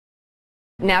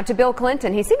Now to Bill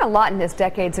Clinton. He's seen a lot in his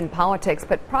decades in politics,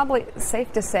 but probably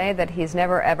safe to say that he's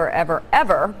never, ever, ever,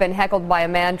 ever been heckled by a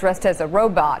man dressed as a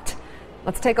robot.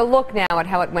 Let's take a look now at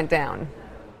how it went down.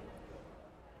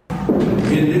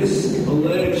 In this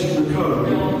alleged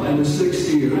recovery in the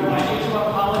 6th year, I need to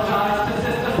apologize to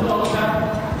Sister Soldier,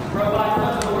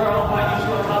 robots of the world. I need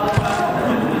to apologize.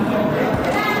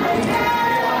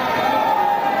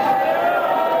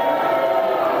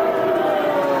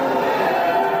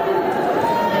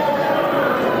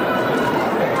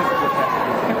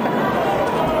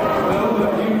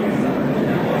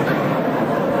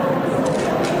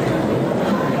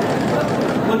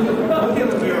 Look at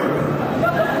America.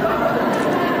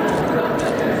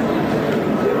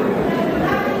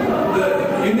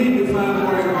 You need to find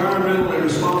more environmentally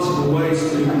responsible ways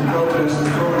to protest and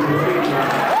program the future.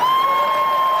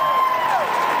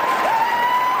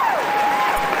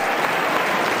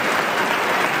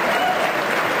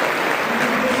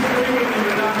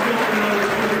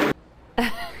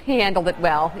 He handled it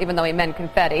well, even though he meant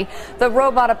confetti. The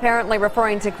robot apparently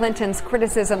referring to Clinton's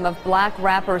criticism of black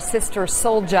rapper Sister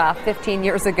Soldier 15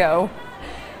 years ago.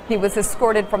 He was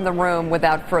escorted from the room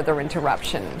without further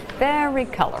interruption. Very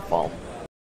colorful.